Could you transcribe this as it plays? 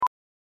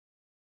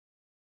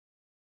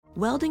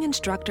Welding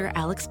instructor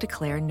Alex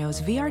DeClaire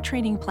knows VR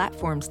training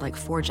platforms like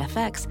Forge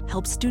FX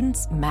help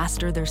students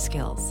master their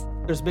skills.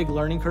 There's a big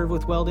learning curve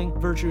with welding.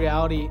 Virtual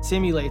reality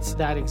simulates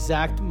that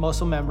exact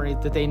muscle memory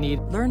that they need.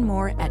 Learn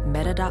more at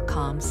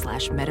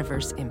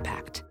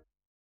meta.com/metaverseimpact.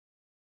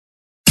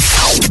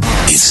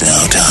 It's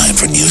now time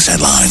for news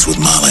headlines with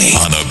Molly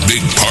on the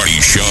Big Party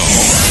Show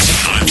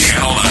on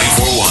Channel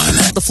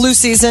 94.1. The flu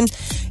season,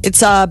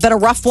 it's been a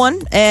rough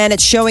one, and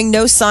it's showing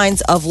no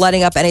signs of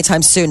letting up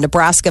anytime soon.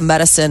 Nebraska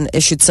Medicine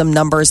issued some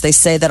numbers. They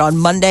say that on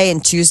Monday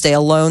and Tuesday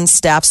alone,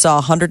 staff saw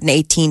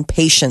 118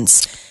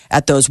 patients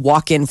at those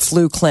walk-in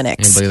flu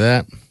clinics. Can you believe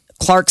that?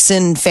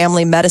 Clarkson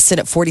Family Medicine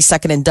at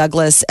 42nd and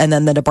Douglas, and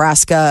then the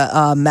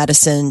Nebraska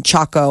Medicine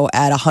Chaco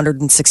at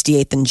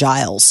 168th and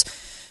Giles.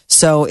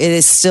 So it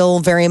is still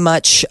very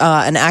much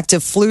an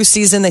active flu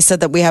season. They said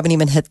that we haven't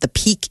even hit the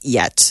peak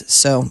yet.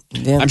 So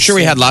yeah, I'm sure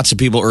we had lots of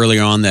people early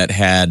on that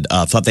had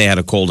thought they had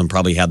a cold and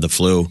probably had the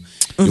flu.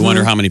 Mm-hmm. You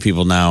wonder how many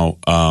people now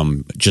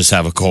just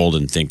have a cold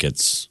and think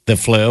it's the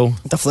flu.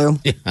 The flu.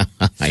 Yeah,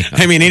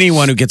 I mean,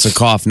 anyone who gets a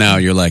cough now,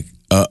 you're like,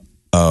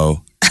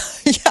 oh,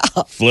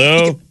 yeah,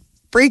 flu.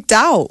 Freaked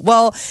out.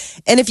 Well,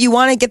 and if you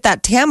want to get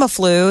that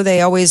Tamiflu,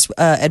 they always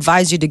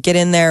advise you to get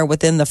in there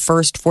within the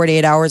first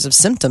 48 hours of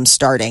symptoms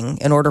starting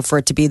in order for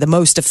it to be the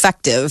most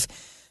effective.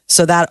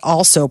 So that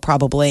also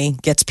probably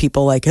gets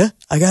people like, I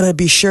got to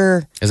be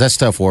sure. Does that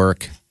stuff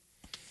work?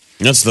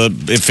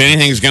 If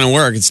anything's going to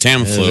work, it's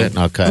Tamiflu.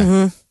 Okay.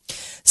 Mm-hmm.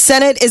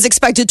 Senate is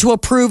expected to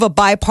approve a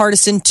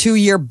bipartisan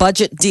 2-year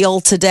budget deal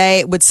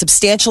today. It would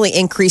substantially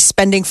increase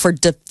spending for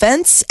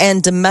defense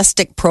and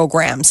domestic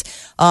programs.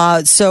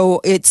 So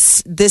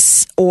it's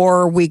this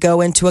or we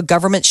go into a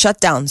government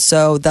shutdown.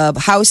 So the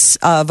House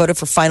voted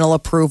for final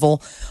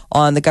approval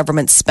on the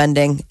government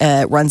spending.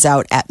 It runs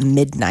out at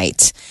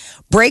midnight.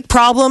 Brake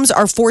problems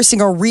are forcing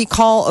a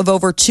recall of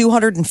over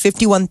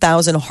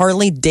 251,000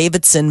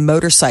 Harley-Davidson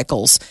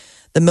motorcycles.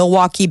 The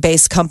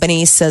Milwaukee-based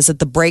company says that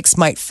the brakes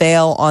might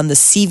fail on the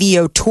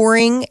CVO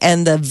Touring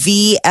and the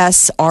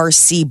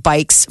VSRC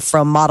bikes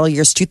from model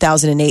years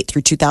 2008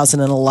 through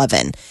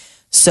 2011.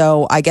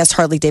 So I guess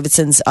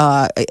Harley-Davidson's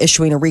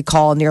issuing a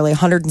recall on nearly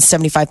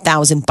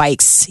 175,000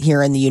 bikes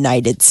here in the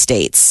United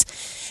States.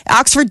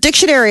 Oxford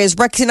Dictionary is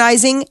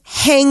recognizing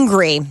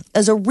hangry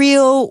as a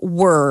real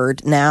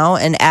word now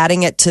and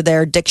adding it to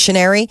their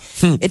dictionary.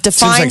 It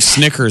defines... Seems like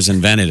Snickers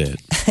invented it.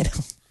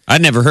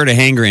 I'd never heard of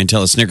hangry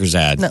until a Snickers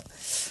ad. No.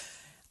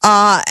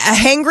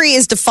 Hangry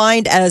is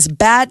defined as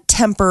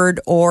bad-tempered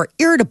or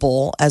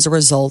irritable as a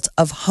result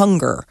of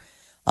hunger.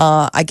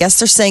 I guess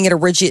they're saying it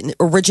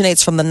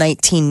originates from the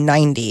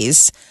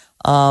 1990s,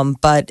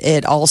 but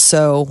it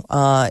also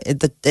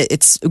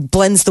it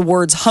blends the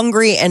words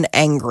hungry and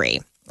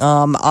angry.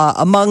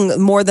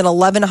 Among more than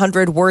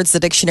 1,100 words the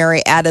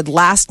dictionary added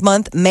last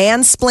month,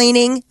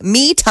 mansplaining,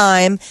 me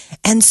time,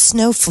 and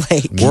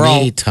snowflake. We're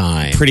all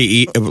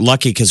pretty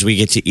lucky because we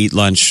get to eat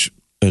lunch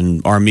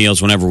and our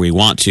meals whenever we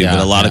want to, but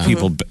a lot of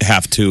people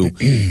have to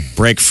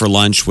break for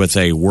lunch with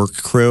a work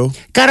crew.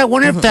 God, I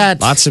wonder if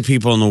that... Lots of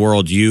people in the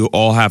world, you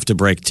all have to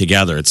break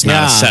together. It's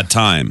not a set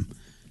time.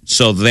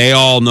 So they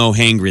all know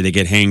hangry. They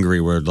get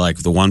hangry where like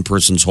the one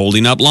person's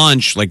holding up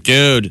lunch. Like,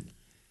 dude,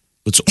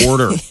 let's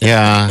order.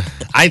 Yeah.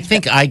 I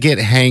think I get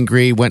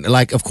hangry when,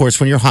 like, of course,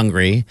 when you're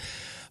hungry.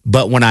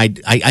 But when I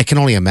can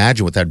only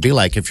imagine what that'd be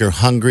like if you're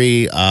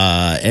hungry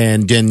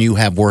and then you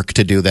have work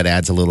to do. That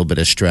adds a little bit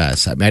of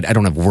stress. I mean, I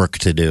don't have work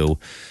to do,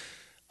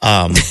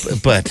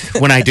 but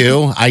when I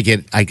do, I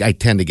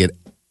tend to get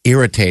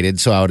irritated.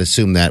 So I would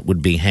assume that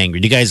would be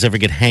hangry. Do you guys ever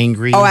get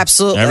hangry? Oh,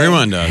 absolutely.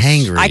 Everyone does.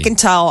 Hangry. I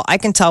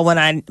can tell when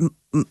I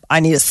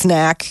need a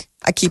snack.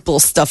 I keep little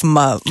stuff in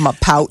my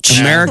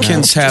pouch.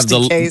 Americans have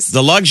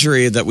the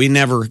luxury that we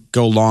never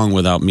go long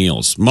without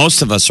meals.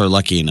 Most of us are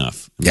lucky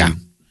enough. Yeah.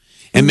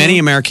 And many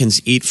Americans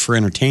eat for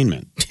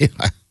entertainment.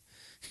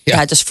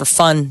 Yeah, just for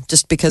fun,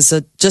 just because,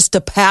 just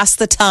to pass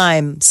the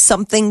time,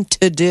 something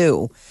to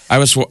do. I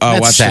was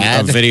watching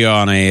a video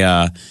on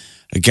a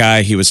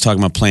guy. He was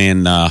talking about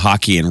playing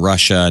hockey in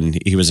Russia, and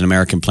he was an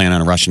American playing on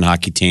a Russian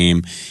hockey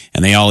team,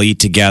 and they all eat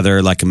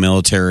together like a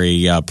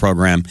military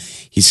program.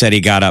 He said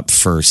he got up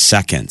for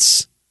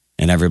seconds,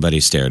 and everybody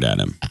stared at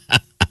him.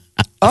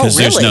 Because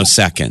there's no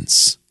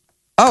seconds.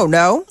 Oh,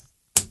 no?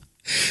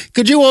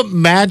 Could you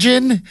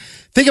imagine?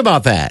 Think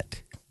about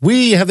that.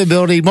 We have the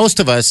ability, most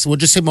of us, we'll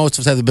just say most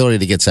of us have the ability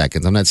to get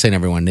seconds. I'm not saying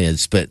everyone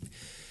is, but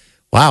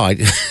wow,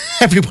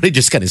 everybody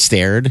just kind of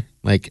stared.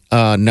 Like,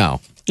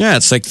 no. Yeah,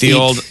 it's like the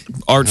old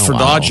Art for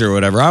Dodger or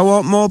whatever. I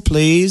want more,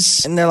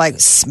 please. And they're like,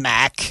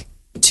 smack.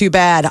 Too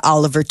bad,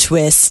 Oliver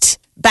Twist.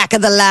 Back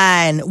of the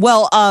line.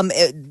 Well,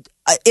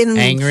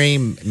 angry,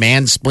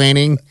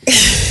 mansplaining.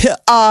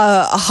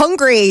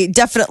 Hungry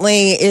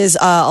definitely is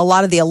a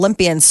lot of the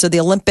Olympians. So the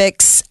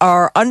Olympics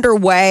are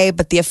underway,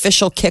 but the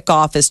official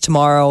kickoff is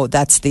tomorrow.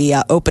 That's the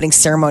opening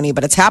ceremony,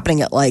 but it's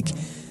happening at like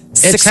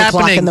 6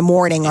 o'clock in the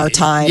morning, our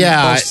time.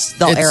 Yeah.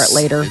 They'll air it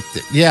later.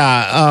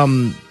 Yeah.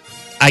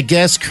 I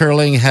guess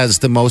curling has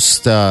the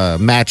most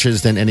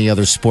matches than any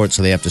other sport,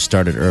 so they have to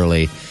start it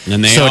early.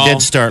 And it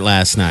did start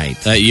last night.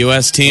 That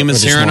U.S. team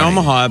is here in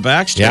Omaha at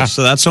Baxter. Yeah.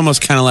 So that's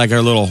almost kind of like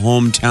our little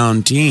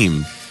hometown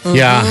team.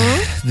 Yeah.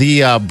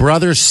 The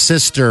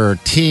brother-sister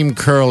team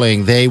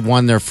curling, they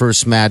won their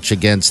first match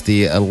against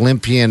the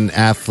Olympian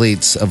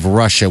athletes of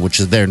Russia, which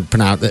is they're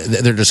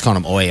just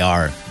calling them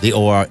OAR, the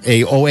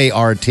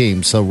OAR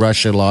team. So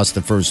Russia lost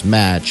the first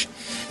match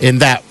in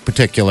that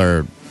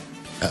particular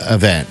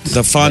event.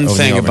 The fun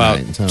thing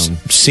about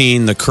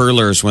seeing the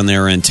curlers when they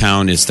were in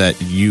town is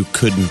that you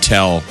couldn't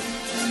tell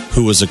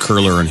who was a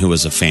curler and who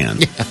was a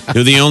fan. Yeah.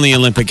 They're the only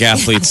Olympic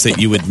athletes that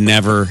you would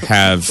never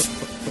have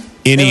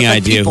any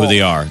idea who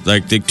they are.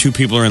 Like the two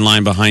people are in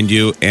line behind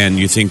you and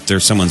you think they're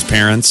someone's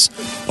parents.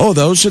 Oh,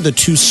 those are the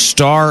two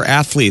star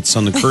athletes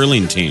on the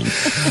curling team.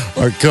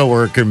 Our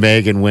coworker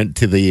Megan went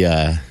to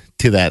the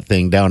to that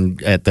thing down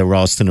at the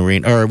Ralston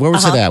Arena, or where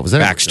was it at? Was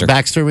that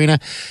Baxter Arena?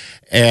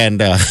 And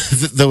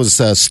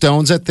those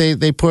stones that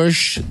they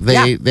push,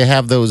 they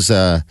have those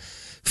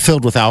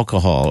filled with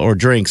alcohol or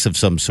drinks of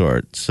some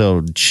sort.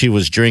 So she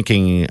was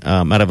drinking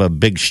out of a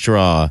big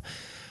straw.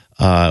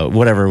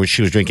 Whatever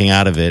she was drinking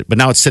out of it. But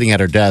now it's sitting at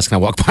her desk, and I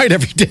walk by it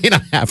every day, and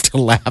I have to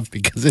laugh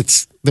because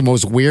it's the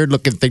most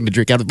weird-looking thing to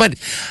drink out of. But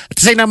at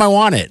the same time, I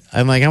want it.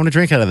 I'm like, I want to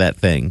drink out of that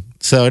thing.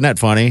 So isn't that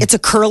funny? It's a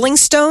curling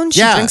stone? She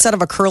drinks out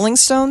of a curling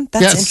stone?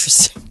 That's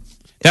interesting.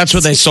 That's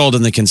what they sold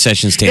in the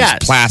concession stands.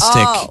 Yes.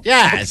 Plastic. Oh,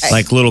 yes.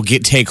 Like little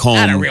take-home.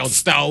 Not a real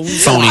stone.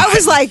 Phony. I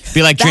was like...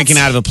 Be like drinking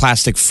out of a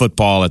plastic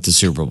football at the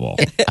Super Bowl.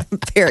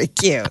 Very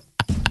cute.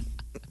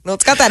 Well,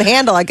 it's got that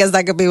handle. I guess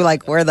that could be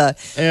like where the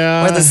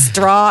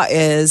straw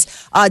is.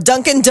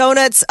 Dunkin'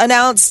 Donuts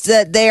announced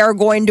that they are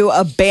going to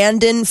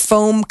abandon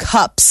foam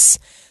cups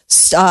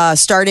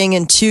starting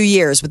in 2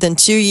 years. Within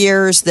 2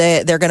 years,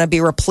 they're going to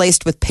be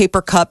replaced with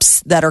paper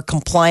cups that are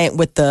compliant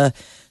with the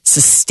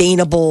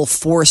Sustainable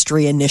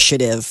Forestry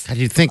Initiative.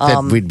 You'd think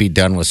that we'd be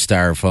done with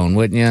styrofoam,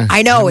 wouldn't you?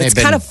 I know. It's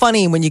kind of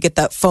funny when you get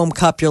that foam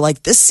cup. You're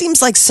like, this seems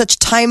like such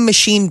time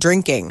machine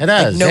drinking. It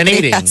does. Like nobody and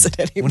eating. has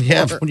it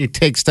anymore. When you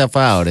take stuff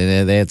out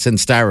and it's in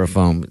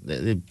styrofoam,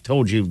 they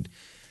told you,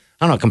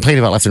 I don't know, complain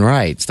about left and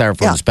right.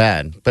 Styrofoam is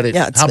bad. But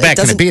how bad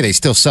can it be? They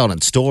still sell it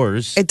in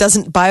stores. It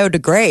doesn't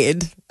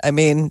biodegrade. I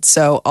mean,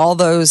 so all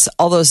those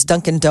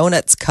Dunkin'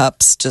 Donuts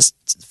cups just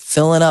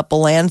filling up a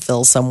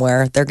landfill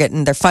somewhere.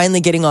 They're finally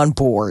getting on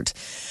board.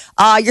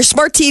 Your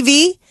smart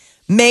TV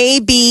may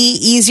be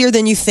easier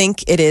than you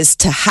think it is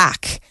to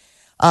hack.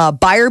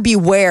 Buyer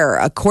beware.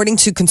 According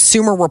to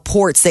Consumer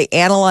Reports, they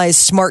analyzed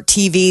smart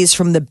TVs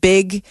from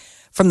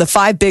the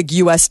 5 big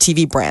U.S.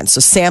 TV brands.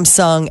 So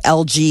Samsung,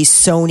 LG,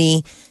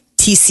 Sony,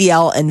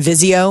 TCL, and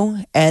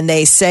Vizio. And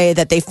they say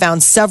that they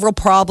found several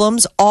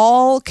problems.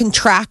 All can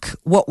track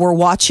what we're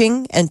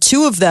watching, and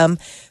 2 of them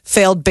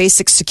failed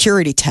basic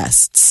security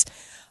tests.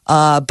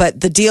 But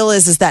the deal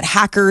is that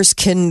hackers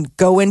can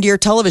go into your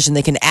television.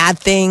 They can add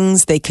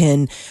things. They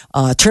can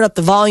turn up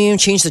the volume,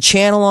 change the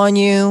channel on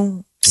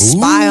you,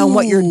 spy on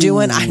what you're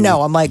doing. I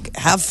know. I'm like,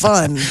 have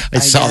fun. I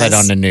saw that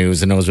on the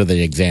news, and those were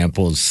the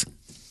examples.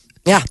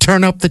 Yeah.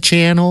 Turn up the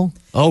channel.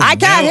 Oh, I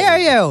can't hear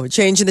you.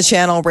 Changing the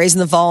channel, raising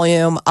the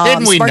volume.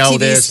 Didn't we know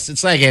this?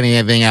 It's like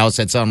anything else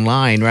that's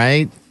online,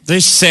 right? They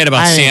said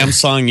about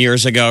Samsung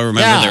years ago.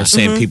 Remember, they were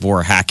saying people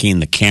were hacking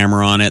the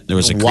camera on it. There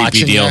was a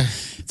creepy deal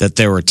that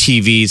there were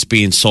TVs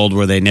being sold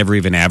where they never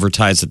even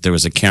advertised that there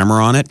was a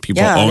camera on it.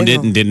 People owned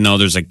it and didn't know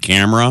there's a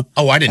camera.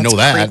 Oh, I didn't know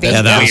that.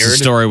 That was the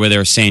story where they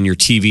were saying your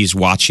TV's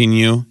watching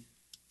you.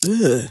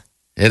 Ugh.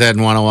 It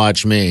doesn't want to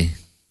watch me.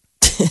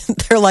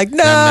 They're like,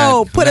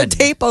 no, put a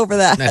tape over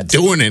that. Not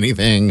doing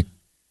anything.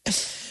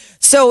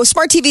 So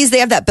smart TVs, they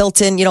have that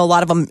built in. You know, a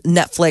lot of them,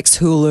 Netflix,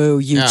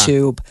 Hulu,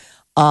 YouTube.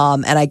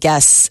 And I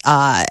guess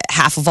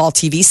half of all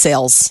TV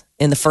sales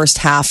in the first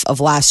half of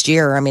last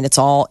year. I mean, it's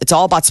all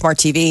about smart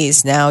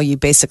TVs. Now you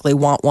basically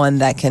want one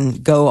that can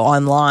go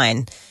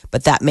online,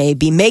 but that may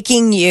be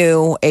making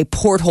you a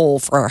porthole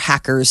for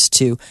hackers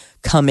to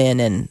come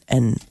in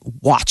and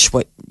watch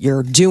what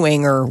you're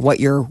doing or what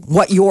you're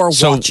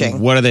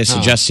watching. What are they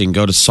suggesting?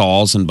 Go to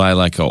Saul's and buy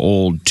like an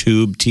old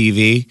tube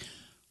TV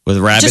with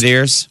rabbit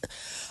ears?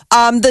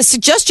 The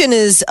suggestion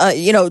is,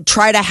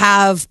 try to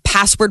have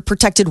password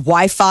protected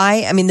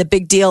Wi-Fi. I mean, the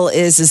big deal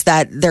is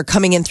that they're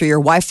coming in through your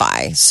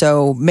Wi-Fi.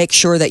 So make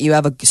sure that you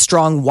have a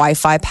strong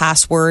Wi-Fi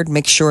password.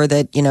 Make sure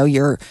that,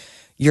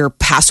 your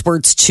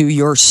passwords to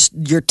your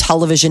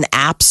television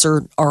apps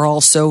are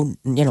also,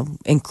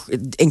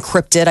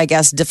 encrypted, I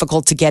guess,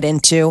 difficult to get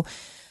into.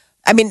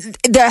 I mean,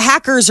 the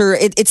hackers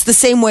it's the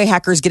same way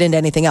hackers get into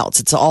anything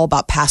else. It's all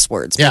about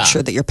passwords. Make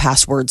sure that your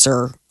passwords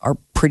are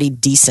pretty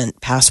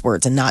decent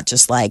passwords and not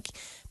just like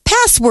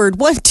password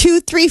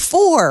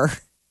 1234.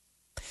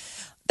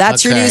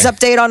 That's your news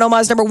update on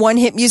Omaha's #1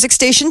 hit music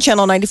station,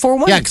 Channel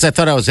 94.1. Yeah, because I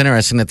thought it was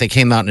interesting that they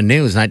came out in the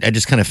news, and I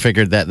just kind of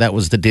figured that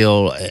was the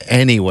deal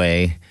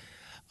anyway.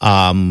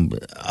 The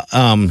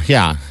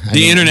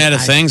Internet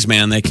of Things,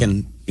 man, they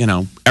can...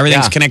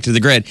 everything's connected to the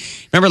grid.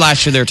 Remember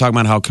last year they were talking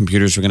about how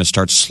computers were going to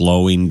start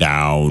slowing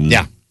down.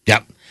 Yeah.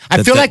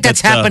 I feel like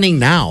that's happening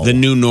now. The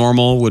new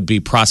normal would be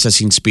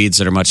processing speeds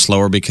that are much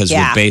slower because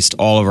we've based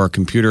all of our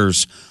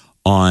computers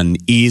on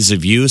ease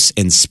of use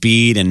and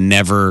speed and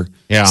never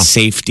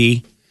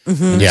safety.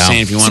 Mm-hmm. Yeah.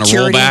 Saying if you want to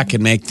roll back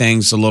and make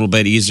things a little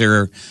bit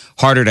easier,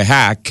 harder to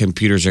hack,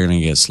 computers are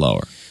going to get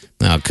slower.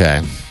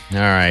 Okay. All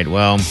right.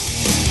 Well,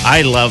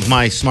 I love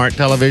my smart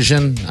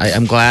television.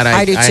 I'm glad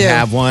I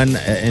have one,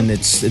 and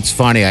it's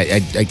funny. I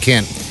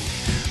can't.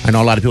 I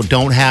know a lot of people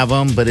don't have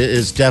them, but it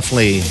is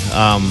definitely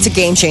it's a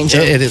game changer.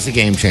 It is a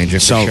game changer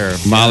for sure.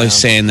 Molly's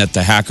saying that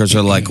the hackers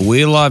are like,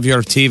 we love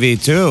your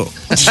TV too.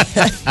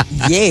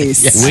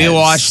 Yes. We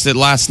watched it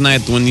last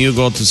night when you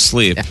go to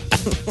sleep.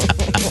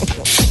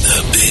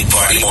 The Big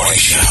Party Morning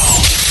Show.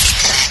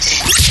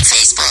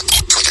 Facebook,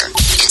 Twitter,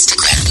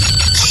 Instagram.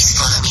 Please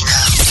follow me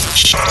now.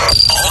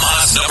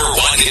 Omaha's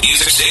 #1 hit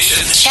music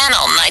station.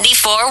 Channel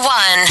 94.1.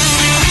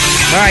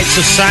 All right,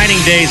 so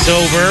signing day's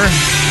over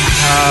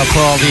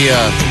for all the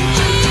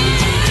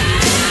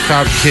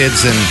proud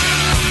kids and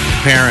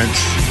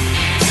parents.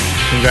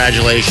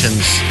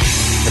 Congratulations.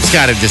 It's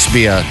got to just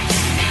be a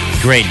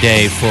great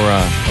day for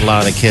a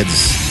lot of the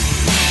kids.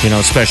 You know,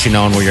 especially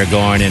knowing where you're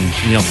going and,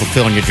 you know,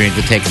 fulfilling your dreams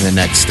and taking the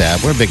next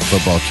step. We're a big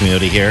football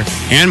community here.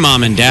 And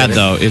mom and dad,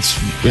 though. It's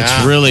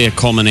really a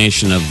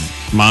culmination of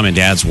mom and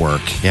dad's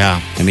work. Yeah.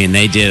 I mean,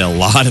 they did a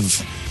lot of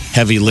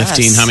heavy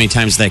lifting. Yes. How many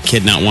times did that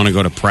kid not want to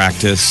go to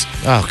practice?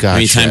 Oh, gosh. How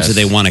many times did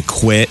they want to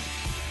quit?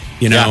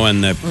 You know,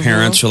 and the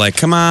parents were like,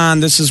 come on,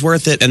 this is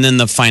worth it. And then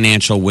the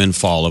financial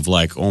windfall of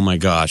like, oh my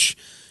gosh.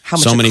 How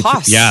much it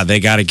costs. Yeah,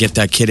 they got to get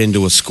that kid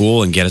into a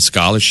school and get a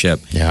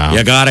scholarship. Yeah.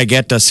 You got to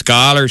get the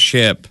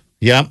scholarship.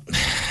 Yep,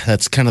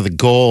 that's kind of the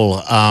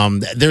goal.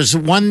 There's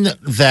one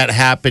that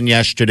happened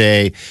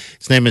yesterday.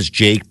 His name is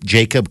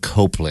Jacob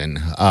Copeland,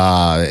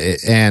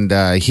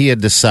 and he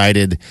had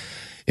decided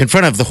in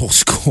front of the whole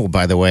school,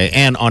 by the way,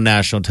 and on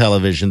national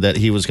television that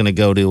he was going to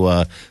go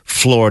to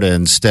Florida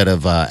instead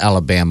of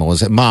Alabama.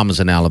 Mom is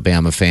an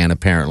Alabama fan,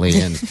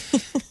 apparently,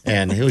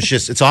 and it was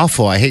it's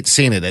awful. I hate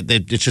seeing it.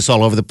 It's just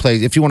all over the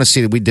place. If you want to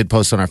see it, we did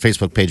post on our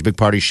Facebook page, Big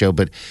Party Show,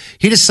 but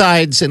he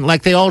decides, and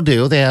like they all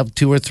do, they have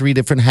 2 or 3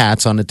 different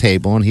hats on the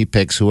table, and he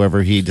picks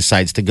whoever he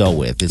decides to go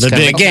with. It's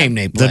kind of a game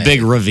they play. The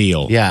big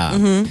reveal. Yeah.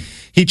 Mm-hmm.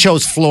 He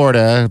chose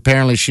Florida.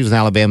 Apparently, she was an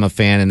Alabama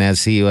fan, and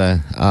as he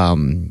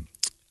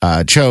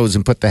chose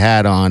and put the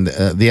hat on,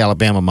 the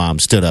Alabama mom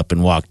stood up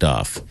and walked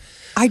off.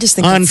 I just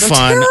think it's so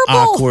terrible.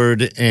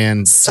 Awkward,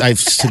 and I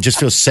just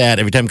feel sad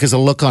every time because the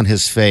look on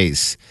his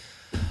face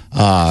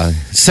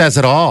says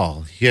it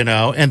all, you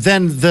know. And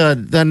then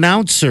the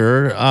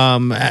announcer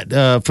from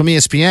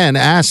ESPN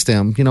asked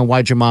him, you know,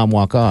 why'd your mom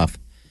walk off?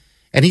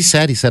 And he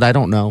said, I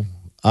don't know.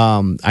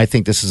 I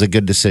think this is a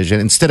good decision.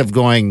 Instead of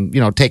going, you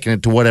know, taking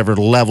it to whatever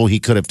level he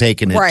could have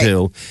taken it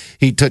to,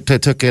 he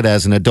took it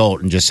as an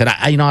adult and just said,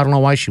 I don't know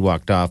why she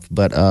walked off,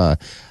 but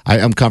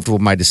I'm comfortable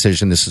with my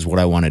decision. This is what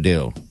I want to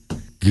do.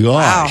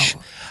 Gosh.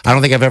 Wow. I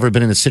don't think I've ever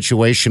been in a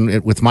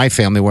situation with my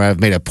family where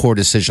I've made a poor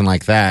decision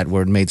like that,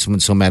 where it made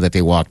someone so mad that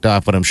they walked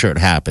off, but I'm sure it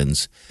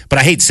happens. But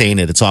I hate saying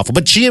it. It's awful.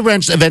 But she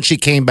eventually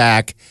came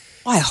back.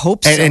 I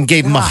hope so. And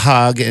gave him a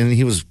hug, and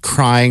he was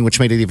crying, which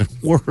made it even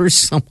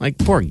worse. I'm like,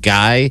 poor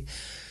guy.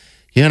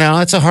 You know,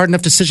 it's a hard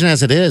enough decision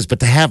as it is, but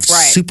to have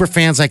super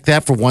fans like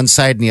that for one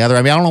side and the other.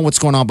 I mean, I don't know what's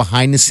going on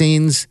behind the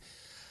scenes,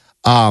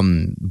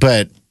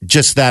 but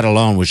just that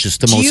alone was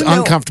just the most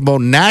uncomfortable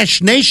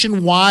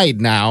nationwide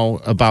now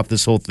about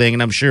this whole thing.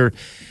 And I'm sure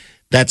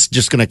that's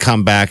just going to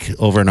come back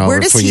over and over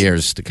for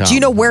years to come. Do you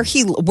know where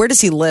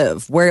does he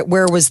live? Where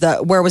was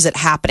it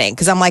happening?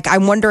 Because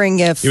I'm wondering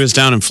if he was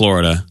down in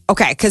Florida.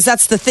 Okay, because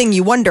that's the thing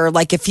you wonder.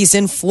 Like if he's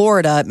in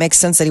Florida, it makes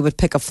sense that he would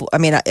pick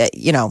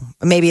you know,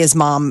 maybe his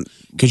mom.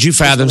 Could you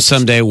fathom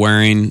someday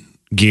wearing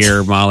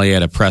gear, Molly,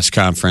 at a press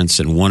conference,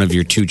 and one of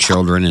your 2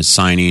 children is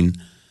signing?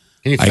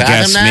 Can you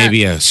fathom that?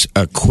 Maybe a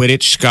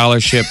Quidditch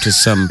scholarship to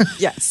some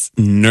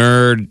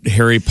nerd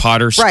Harry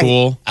Potter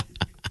school. Right.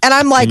 And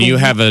I'm like, and you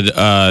have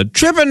a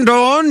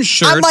Trippendorn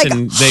shirt. I'm like,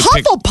 and they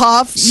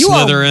Hufflepuff, you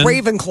Slytherin. are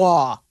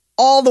Ravenclaw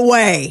all the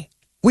way.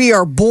 We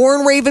are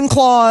born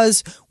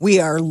Ravenclaws. We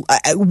are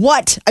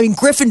what? I mean,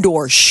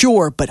 Gryffindor,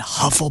 sure, but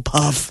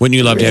Hufflepuff. Wouldn't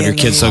you love to have your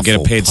kids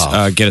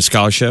get a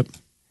scholarship?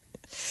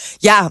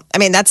 Yeah, I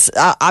mean that's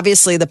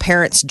obviously the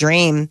parent's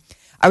dream.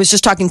 I was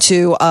just talking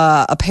to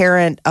a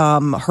parent.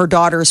 Her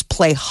daughters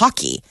play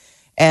hockey,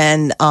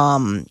 and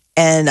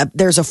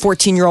there's a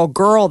 14-year-old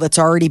girl that's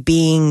already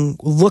being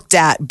looked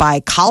at by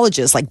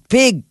colleges, like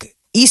big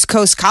East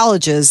Coast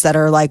colleges that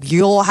are like,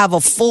 you'll have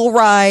a full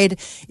ride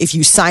if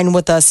you sign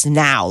with us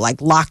now,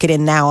 like lock it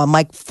in now. I'm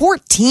like,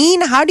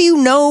 14? How do you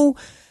know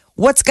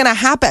what's going to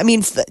happen? I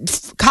mean,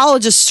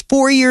 college is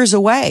 4 years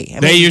away.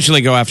 They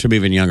usually go after them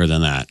even younger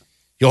than that.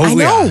 I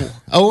know.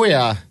 Oh,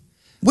 yeah.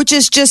 Which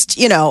is just,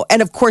 you know,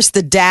 and of course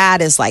the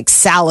dad is like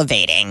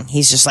salivating.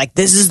 He's just like,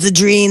 this is the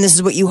dream. This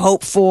is what you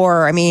hope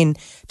for. I mean,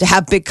 to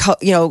have big,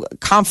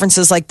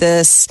 conferences like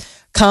this,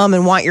 come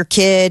and want your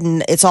kid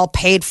and it's all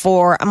paid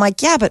for. I'm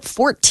like, yeah, but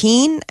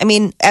 14? I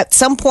mean, at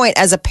some point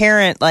as a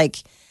parent,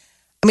 like,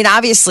 I mean,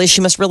 obviously,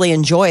 she must really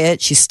enjoy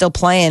it. She's still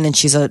playing, and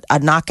she's a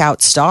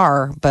knockout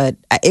star. But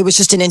it was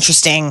just an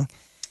interesting.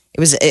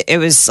 It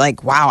was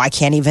like, wow, I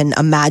can't even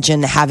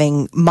imagine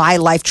having my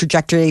life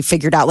trajectory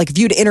figured out. Like, if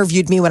you'd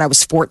interviewed me when I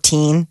was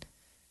 14,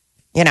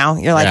 you're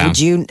like, would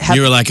you have?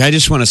 You were like, I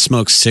just want to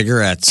smoke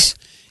cigarettes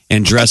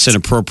and dress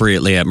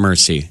inappropriately at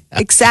Mercy.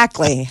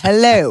 Exactly.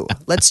 Hello.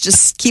 Let's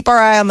just keep our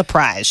eye on the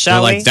prize,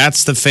 shall we? Like,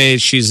 that's the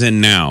phase she's in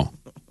now.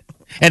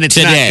 And it's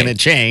Today. not going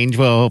to change.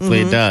 Well,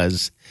 hopefully it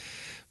does.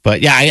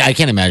 But yeah, I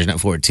can't imagine at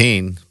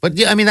 14. But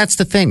yeah, I mean, that's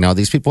the thing. No,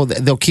 these people,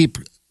 they'll keep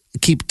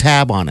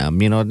tab on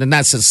them, and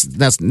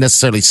that's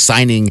necessarily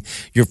signing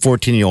your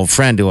 14-year-old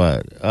friend to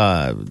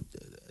a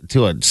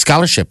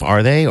scholarship,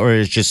 are they? Or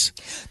is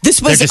just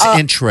they're just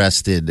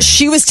interested?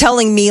 She was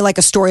telling me like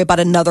a story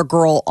about another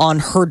girl on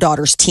her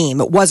daughter's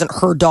team. It wasn't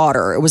her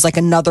daughter. It was like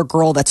another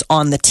girl that's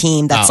on the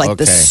team that's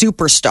the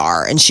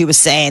superstar. And she was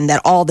saying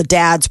that all the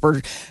dads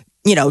were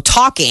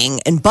talking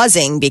and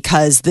buzzing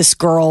because this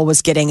girl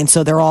was getting, and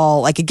so they're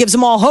all like, it gives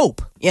them all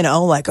hope,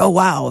 like, oh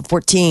wow,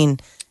 14.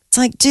 It's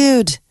like,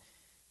 dude,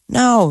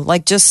 no,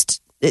 like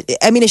just,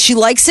 I mean, if she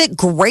likes it,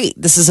 great.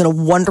 This is a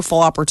wonderful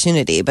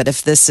opportunity. But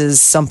if this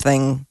is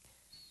something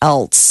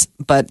else,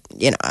 but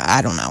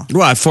I don't know.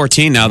 Well, at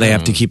 14 now, they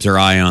have to keep their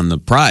eye on the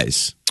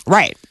prize.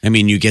 Right. I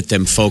mean, you get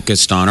them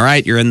focused on, all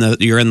right, you're in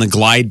the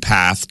glide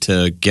path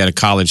to get a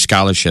college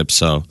scholarship,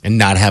 so. And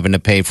not having to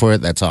pay for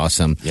it, that's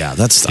awesome. Yeah,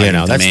 that's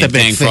that's the main the big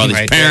thing for all these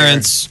right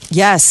parents. There.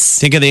 Yes.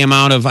 Think of the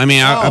amount of,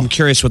 I'm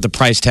curious what the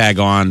price tag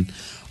on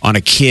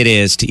a kid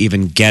is to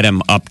even get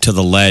them up to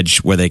the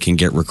ledge where they can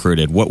get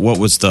recruited. What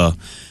was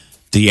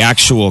the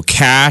actual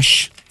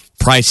cash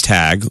price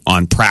tag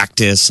on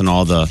practice and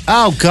all the,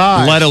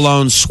 let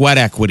alone sweat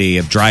equity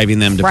of driving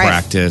them to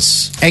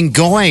practice. And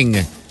going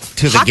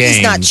to the Hockey's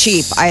games. not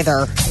cheap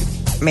either.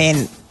 I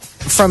mean,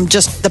 from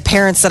just the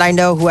parents that I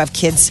know who have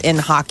kids in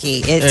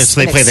hockey, they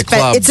play the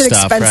club it's an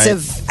stuff,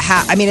 expensive.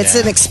 right? It's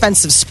an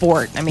expensive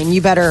sport. I mean,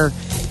 you better.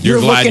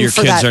 You're glad looking your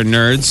for kids that. are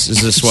nerds?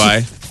 Is this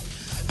why?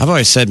 I've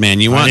always said,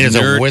 man, you want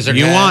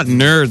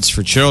nerds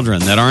for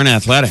children that aren't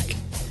athletic.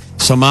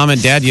 So mom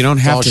and dad, you don't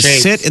have to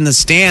sit in the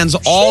stands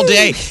all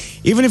day.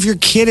 Even if your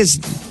kid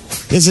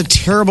is a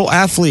terrible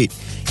athlete,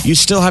 you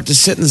still have to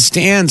sit in the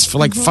stands for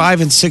like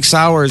 5 and 6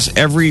 hours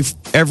every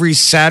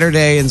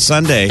Saturday and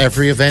Sunday.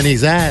 Every event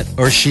he's at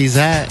or she's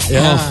at.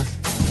 Yeah.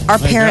 Our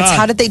parents,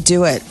 how did they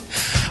do it?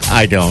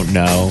 I don't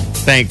know.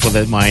 Thankful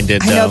that mine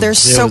did. I know they're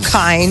so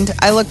kind.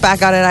 I look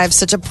back on it, I have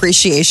such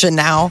appreciation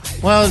now.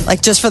 Well,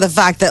 like just for the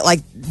fact that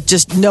like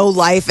just no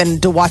life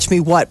and to watch me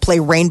play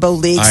Rainbow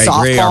League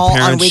softball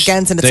on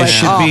weekends, and it's like,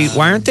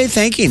 why aren't they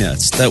thanking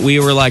us that we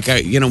were like,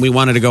 we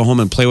wanted to go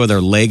home and play with our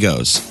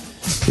Legos?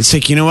 It's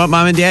like, you know what,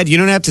 mom and dad, you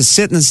don't have to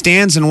sit in the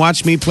stands and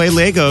watch me play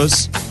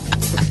Legos.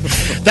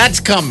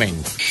 That's coming.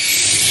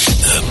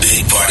 The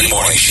Big Party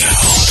Morning Show.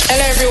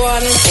 Hello,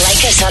 everyone.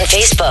 Like us on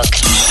Facebook.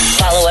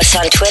 Follow us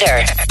on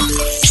Twitter.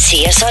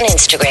 See us on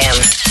Instagram.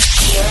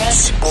 Hear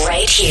us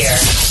right here.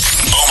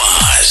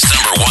 Omaha's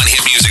 #1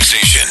 hit music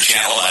station,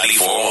 Channel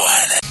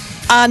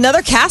 94.1.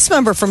 Another cast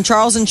member from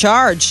Charles in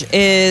Charge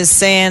is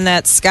saying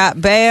that Scott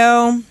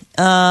Baio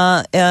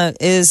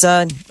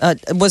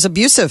was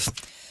abusive.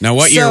 Now,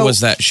 what year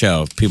was that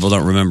show? People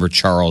don't remember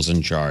Charles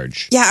in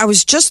Charge. Yeah, I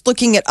was just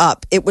looking it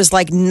up. It was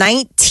like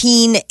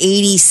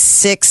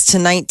 1986 to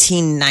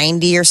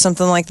 1990 or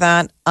something like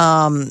that.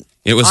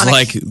 It was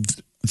like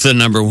the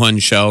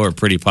 #1 show or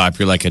pretty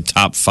popular, like a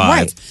top 5.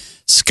 Right.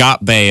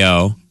 Scott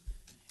Baio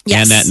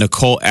and that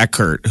Nicole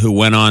Eckert, who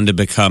went on to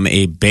become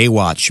a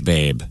Baywatch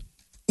babe.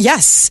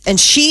 Yes, and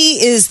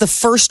she is the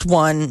first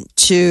one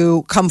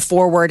to come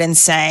forward and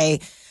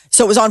say...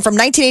 So it was on from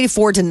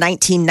 1984 to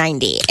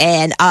 1990.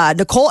 And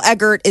Nicole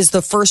Eggert is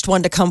the first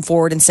one to come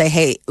forward and say,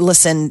 hey,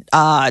 listen,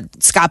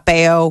 Scott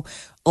Baio,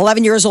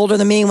 11 years older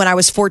than me. When I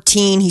was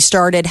 14, he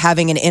started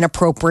having an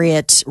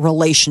inappropriate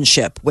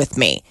relationship with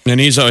me. And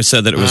he's always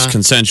said that it was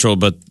consensual,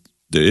 but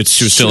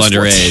she was still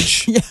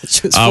underage. Yeah,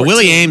 she was 14.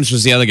 Willie Ames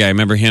was the other guy.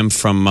 Remember him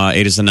from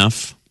 8 is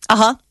Enough?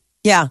 Uh-huh.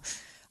 Yeah.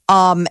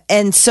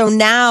 And so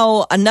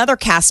now another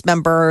cast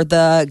member,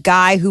 the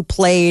guy who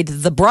played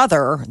the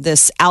brother,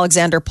 this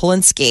Alexander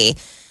Polinsky,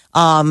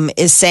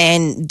 is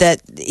saying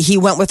that he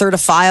went with her to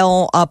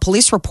file a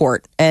police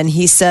report. And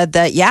he said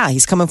that,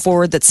 he's coming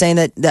forward that saying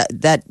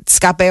that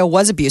Scott Baio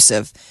was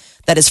abusive.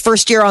 That his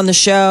first year on the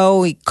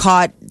show, he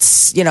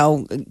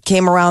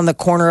came around the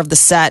corner of the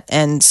set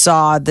and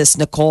saw this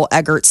Nicole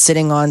Eggert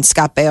sitting on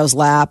Scott Baio's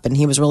lap. And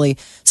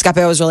Scott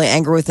Baio was really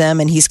angry with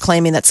him. And he's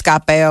claiming that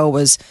Scott Baio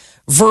was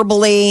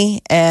verbally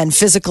and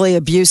physically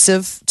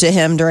abusive to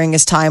him during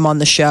his time on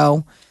the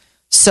show.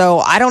 So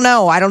I don't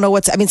know.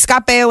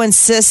 Scott Baio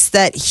insists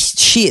that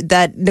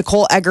that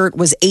Nicole Eggert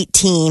was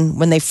 18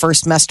 when they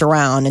first messed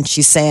around. And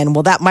she's saying,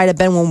 well, that might have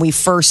been when we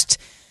first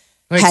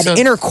had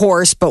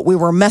intercourse, but we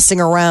were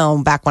messing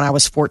around back when I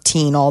was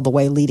 14 all the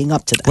way leading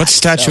up to that. What's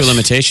statute of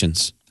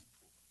limitations?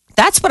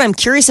 That's what I'm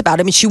curious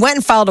about. I mean, she went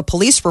and filed a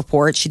police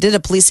report. She did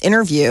a police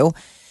interview.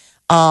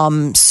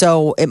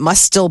 So it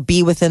must still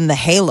be within the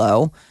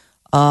halo.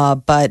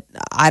 But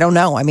I don't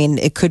know. I mean,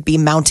 it could be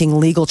mounting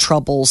legal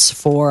troubles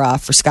for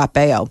Scott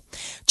Baio.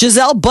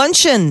 Gisele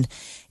Bündchen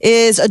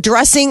is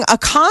addressing a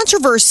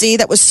controversy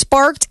that was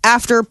sparked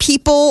after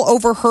people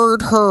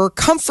overheard her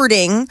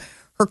comforting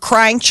her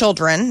crying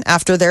children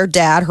after their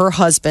dad, her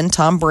husband,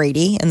 Tom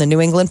Brady, and the New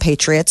England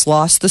Patriots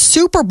lost the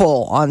Super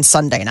Bowl on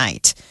Sunday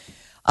night.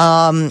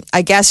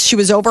 I guess she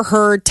was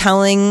overheard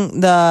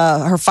telling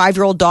her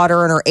 5-year-old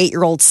daughter and her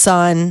 8-year-old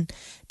son,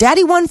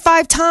 Daddy won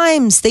 5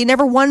 times. They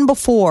never won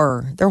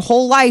before. Their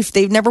whole life,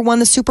 they've never won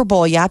the Super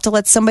Bowl. You have to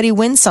let somebody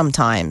win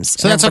sometimes.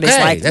 So that's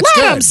okay. Like, that's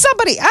let good.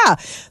 somebody.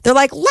 They're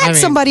like,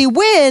 somebody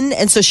win.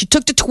 And so she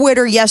took to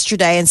Twitter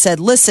yesterday and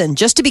said, listen,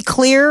 just to be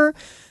clear,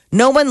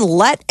 no one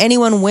let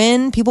anyone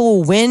win. People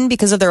will win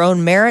because of their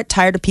own merit.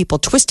 Tired of people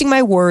twisting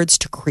my words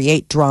to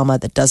create drama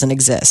that doesn't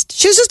exist.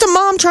 She was just a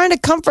mom trying to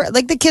comfort.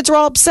 Like, the kids were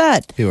all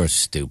upset. You are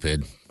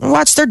stupid.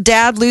 Watched their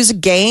dad lose a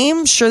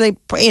game. Sure, they,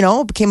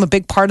 became a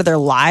big part of their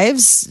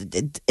lives.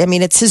 I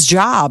mean, it's his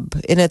job,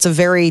 and it's a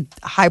very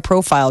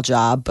high-profile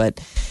job.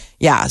 But,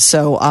 yeah,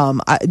 so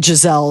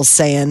Giselle's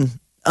saying,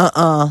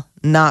 not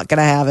going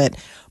to have it.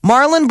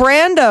 Marlon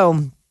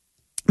Brando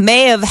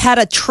may have had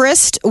a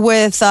tryst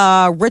with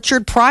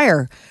Richard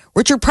Pryor.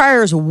 Richard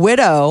Pryor's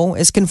widow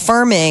is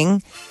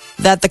confirming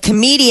that the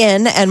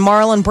comedian and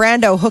Marlon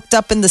Brando hooked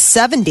up in the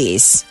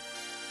 70s.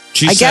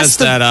 She says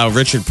that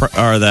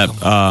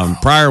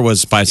Pryor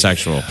was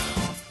bisexual.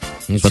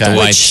 But the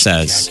wife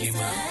says.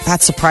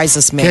 That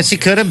surprises me. Yes, he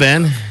could have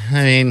been.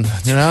 I mean,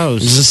 who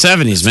knows? It was the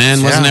 70s,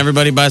 man. Wasn't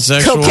everybody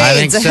bisexual?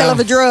 Cocaine's a hell of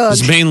a drug.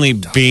 It was mainly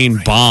being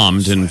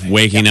bombed and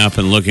waking up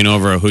and looking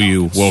over who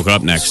you woke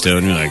up next to.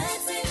 And you're like,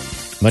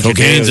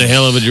 cocaine's a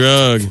hell of a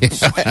drug.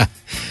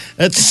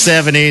 It's the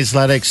 70s. A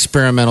lot of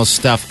experimental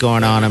stuff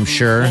going on, I'm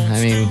sure.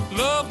 I mean,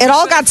 it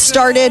all got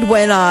started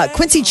when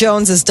Quincy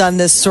Jones has done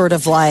this sort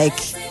of like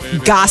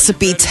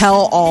gossipy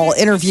tell-all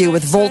interview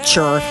with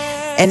Vulture.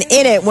 And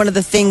in it, one of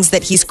the things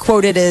that he's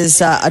quoted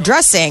as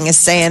addressing is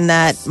saying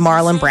that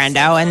Marlon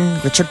Brando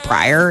and Richard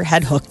Pryor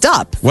had hooked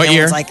up. What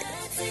year? Like,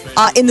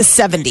 in the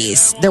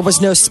 70s. There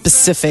was no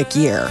specific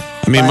year.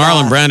 I mean,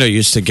 Marlon Brando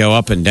used to go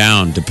up and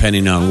down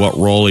depending on what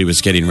role he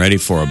was getting ready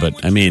for.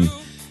 But, I mean,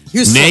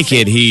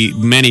 naked, he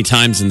many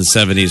times in the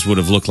 70s would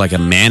have looked like a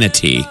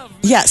manatee.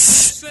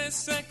 Yes.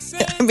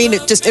 I mean,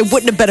 it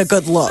wouldn't have been a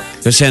good look.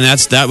 They're saying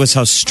that was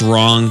how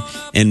strong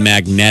and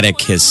magnetic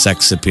his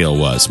sex appeal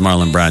was,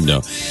 Marlon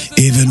Brando.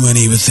 Even when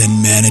he was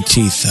in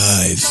manatee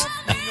thighs,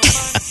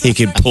 he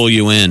could pull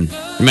you in.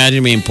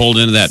 Imagine being pulled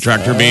into that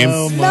tractor beam.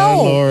 Oh, my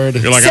Lord.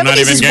 You're like, I'm not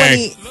even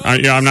gay.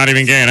 I'm not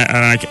even gay, and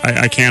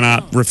I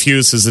cannot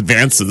refuse his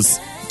advances.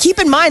 Keep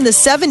in mind, the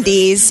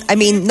 70s, I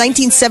mean,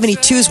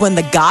 1972 is when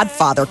The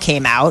Godfather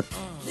came out.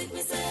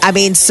 I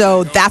mean,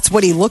 so that's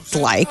what he looked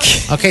like.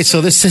 Okay,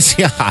 so this is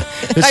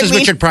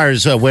Richard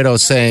Pryor's widow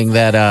saying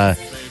that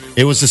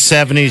it was the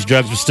 70s,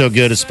 drugs were still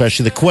good,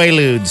 especially the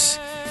Quaaludes.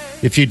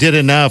 If you did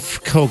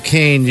enough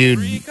cocaine,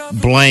 you'd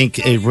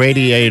blank a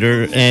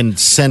radiator and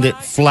send it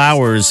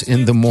flowers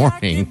in the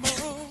morning.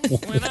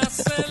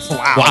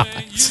 Wow.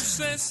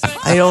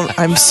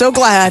 I'm so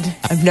glad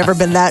I've never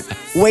been that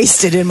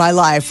wasted in my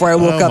life where I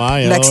woke up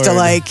next to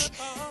like,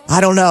 I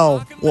don't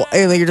know. Well,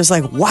 you're just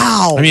like,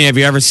 wow. I mean, have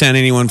you ever sent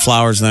anyone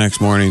flowers the next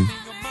morning?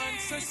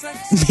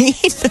 Me?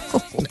 No.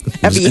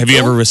 Have you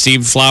ever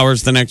received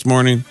flowers the next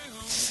morning?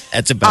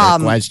 That's a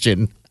better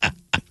question.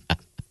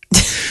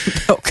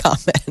 No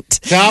comment.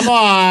 Come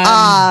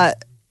on.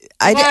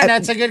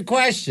 That's a good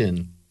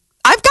question.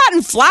 I've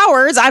gotten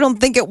flowers. I don't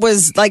think it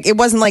wasn't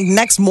like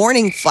next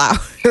morning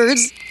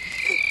flowers.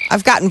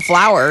 I've gotten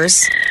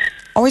flowers.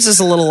 Always just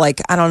a little like,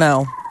 I don't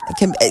know.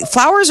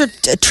 Flowers are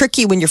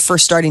tricky when you're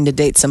first starting to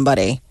date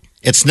somebody.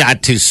 It's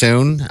not too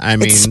soon. I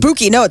mean, it's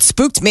spooky. No, it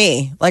spooked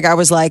me. Like I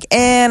was like,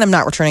 and I'm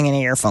not returning any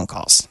of your phone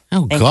calls.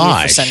 Oh, Thank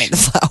gosh. you for sending the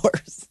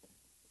flowers.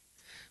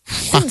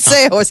 I didn't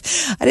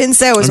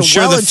say I was I'm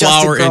sure well the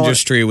flower girl.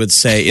 industry would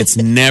say it's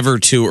never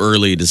too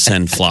early to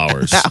send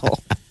flowers. No.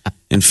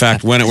 In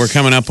fact, when we're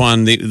coming up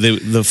on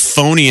the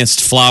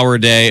phoniest flower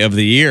day of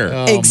the year.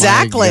 Oh,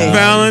 exactly.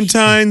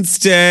 Valentine's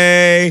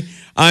Day.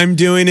 I'm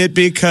doing it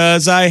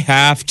because I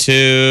have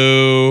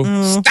to.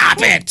 Stop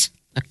it.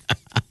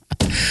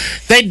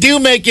 They do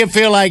make you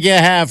feel like you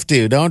have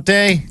to, don't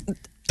they?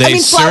 They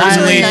flowers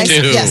are really nice.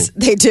 do. Yes,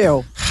 they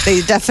do.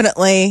 They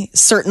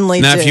certainly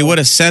now, do. if you would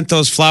have sent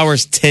those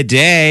flowers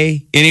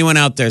today, anyone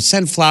out there,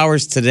 send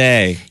flowers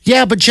today.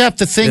 Yeah, but Jeff,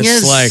 the thing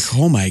is, like,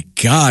 oh my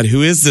God,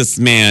 who is this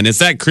man? Is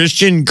that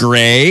Christian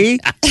Grey?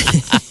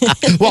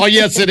 Well,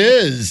 yes, it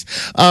is.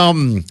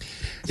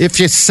 If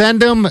you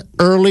send them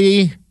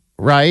early,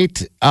 right?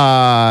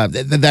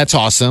 That's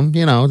awesome.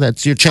 You know,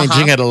 you're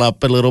changing it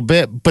up a little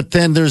bit. But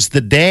then there's the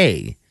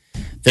day.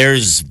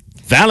 There's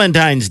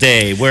Valentine's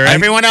Day, where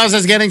everyone else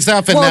is getting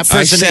stuff and that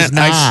person is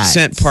not. I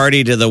sent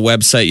Party to the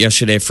website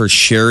yesterday for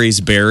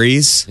Sherry's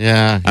Berries.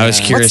 Yeah. I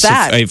was curious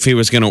if he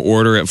was going to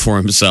order it for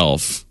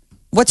himself.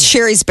 What's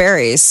Sherry's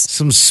Berries?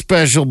 Some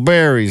special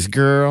berries,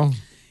 girl.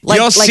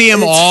 You'll see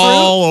them it's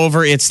all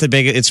over.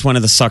 It's one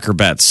of the sucker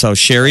bets. So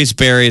Sherry's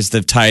Berries,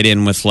 they've tied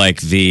in with like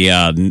the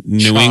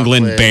New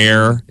England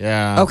Bear.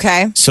 Yeah. fruit?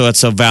 Okay. So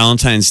it's a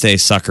Valentine's Day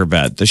sucker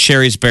bet. The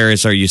Sherry's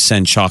Berries are you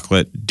send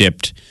chocolate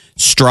dipped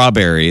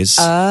strawberries.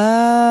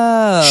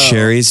 Oh.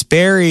 Sherry's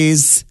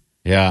Berries.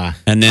 Yeah.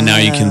 And then now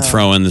you can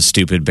throw in the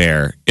stupid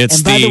bear. It's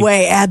And by the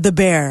way, add the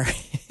bear.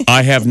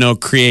 I have no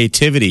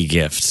creativity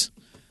gift.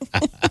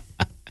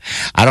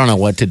 I don't know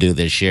what to do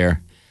this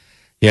year.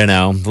 You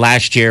know,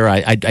 last year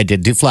I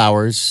did do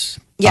flowers.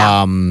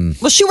 Yeah.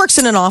 Well, she works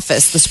in an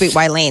office, the Sweet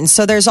Wileen.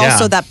 So there's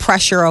also that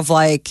pressure of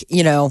like,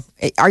 you know,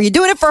 are you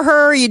doing it for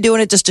her? Or are you doing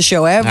it just to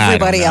show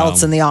everybody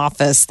else in the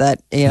office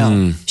that, you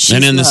know, she's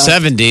And in the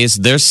 70s,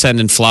 they're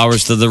sending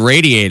flowers to the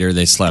radiator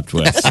they slept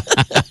with.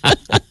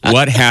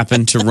 What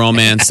happened to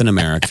romance in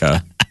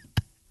America?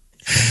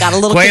 got a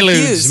little Quaaludes,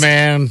 confused.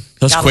 man.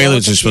 Those Got a little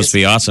Quaaludes are supposed to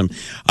be awesome.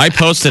 I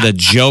posted a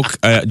joke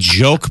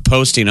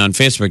posting on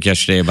Facebook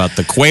yesterday about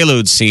the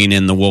Quaalude scene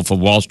in The Wolf of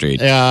Wall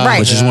Street, Right.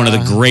 which is one of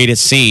the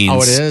greatest scenes.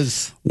 Oh, it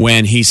is.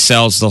 When he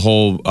sells the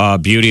whole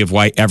beauty of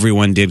why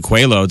everyone did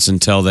Quaaludes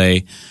until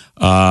they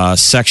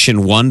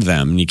Section 1'd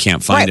them, and you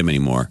can't find them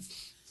anymore.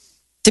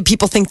 Did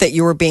people think that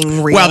you were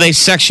being real? Well, they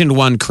Section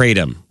 1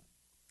 Kratom.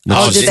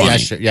 Oh, did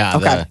they? Yeah.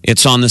 Okay.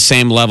 It's on the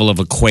same level of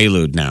a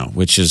Quaalude now,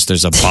 which is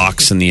there's a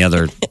box in the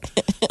other.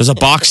 There's a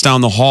box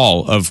down the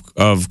hall of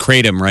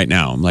Kratom right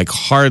now. I'm like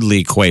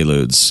hardly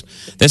Quaaludes.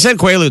 They said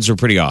Quaaludes were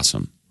pretty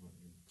awesome.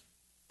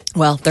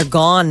 Well, they're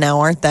gone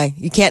now, aren't they?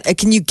 You can't.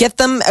 Can you get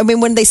them? I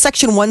mean, when they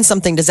Section 1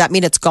 something, does that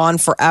mean it's gone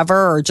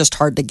forever or just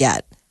hard to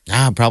get?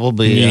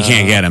 Probably. You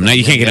can't get them. Now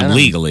you can't get them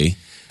legally.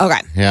 Okay.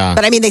 Yeah.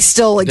 But I mean, they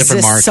still Different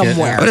exist market,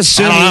 somewhere. yeah. But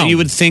assume I don't know. you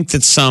would think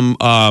that some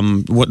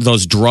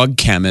those drug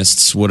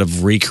chemists would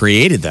have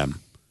recreated them.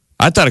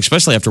 I thought,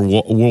 especially after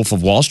Wolf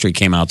of Wall Street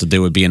came out, that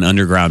there would be an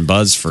underground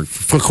buzz for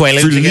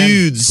Quaaludes again?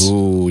 Quaaludes.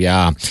 Ooh,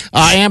 yeah.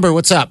 Amber,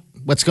 what's up?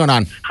 What's going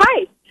on?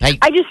 Hi. Hey.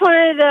 I just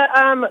wanted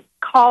to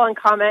call and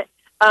comment.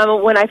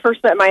 When I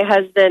first met my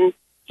husband,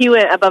 he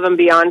went above and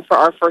beyond for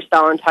our first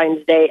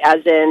Valentine's Day,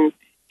 as in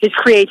his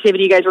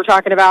creativity you guys were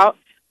talking about.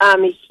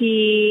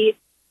 He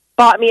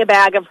bought me a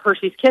bag of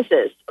Hershey's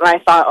Kisses. And I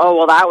thought, oh,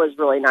 well, that was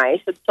really nice.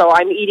 And so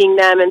I'm eating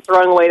them and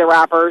throwing away the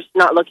wrappers,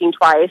 not looking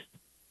twice.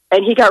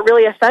 And he got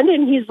really offended,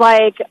 and he's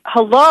like,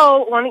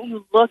 hello, why don't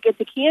you look at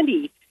the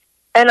candy?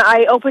 And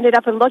I opened it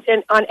up and looked,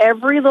 and on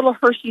every little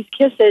Hershey's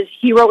Kisses,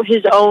 he wrote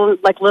his own,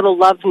 like, little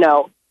love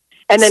note.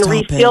 And then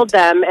resealed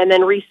them, and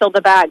then resealed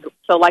the bag.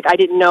 So, like, I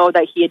didn't know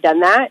that he had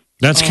done that.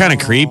 That's kind of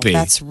creepy.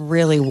 That's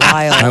really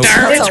wild.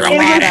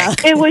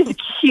 It was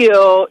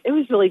cute. It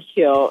was really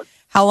cute.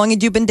 How long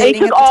had you been It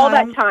dating took at the all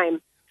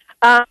time?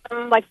 that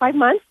time. Like 5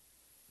 months.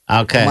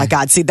 Okay. Oh my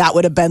God! See, that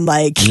would have been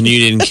like. And you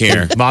didn't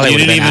care. Molly you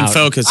would've didn't been even out.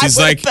 focus. He's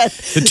I like,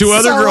 would've been the two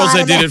other so girls out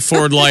I of did it. it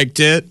for liked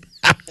it.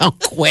 Oh,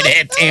 quit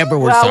it. Amber,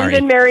 we're Well, sorry. we've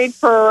been married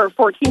for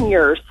 14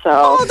 years,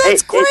 so Oh,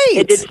 that's great.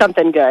 It did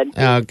something good.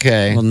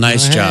 Okay. Well,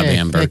 nice Hey, job,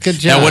 Amber. hey, good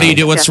job. Now, what do you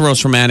do? What's the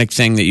most romantic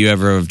thing that you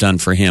ever have done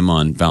for him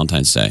on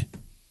Valentine's Day?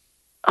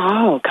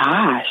 Oh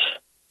gosh,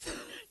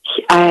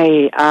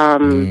 I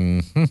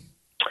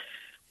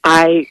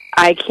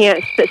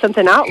can't spit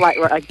something out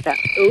like that.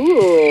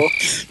 Ooh,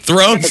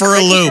 Throw it for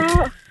a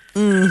loop.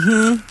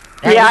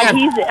 Yeah,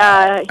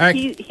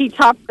 he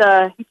topped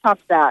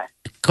that.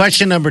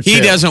 Question number 2.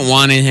 He doesn't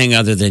want anything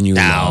other than your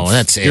No, love.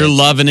 that's it. Your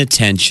love and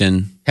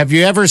attention. Have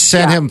you ever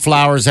sent him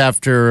flowers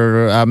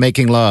after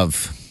making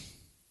love?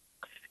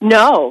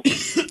 No,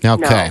 Okay.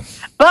 no.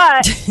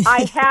 But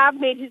I have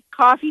made his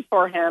coffee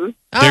for him.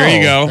 There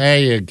you go. There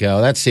you go.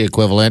 That's the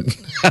equivalent.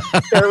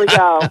 There we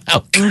go.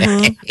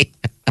 Okay.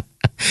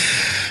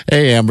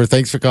 Hey, Amber,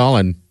 thanks for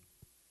calling.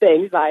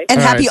 Thanks, bye. And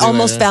All happy right, see you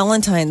almost later.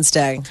 Valentine's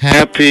Day.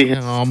 Happy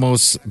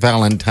almost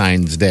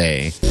Valentine's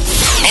Day.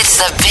 It's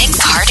the Big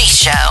Party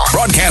Show.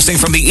 Broadcasting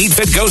from the Eat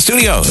Fit Go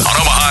studios on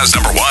Omaha's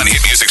 #1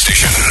 hit music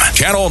station,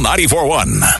 Channel 94.1.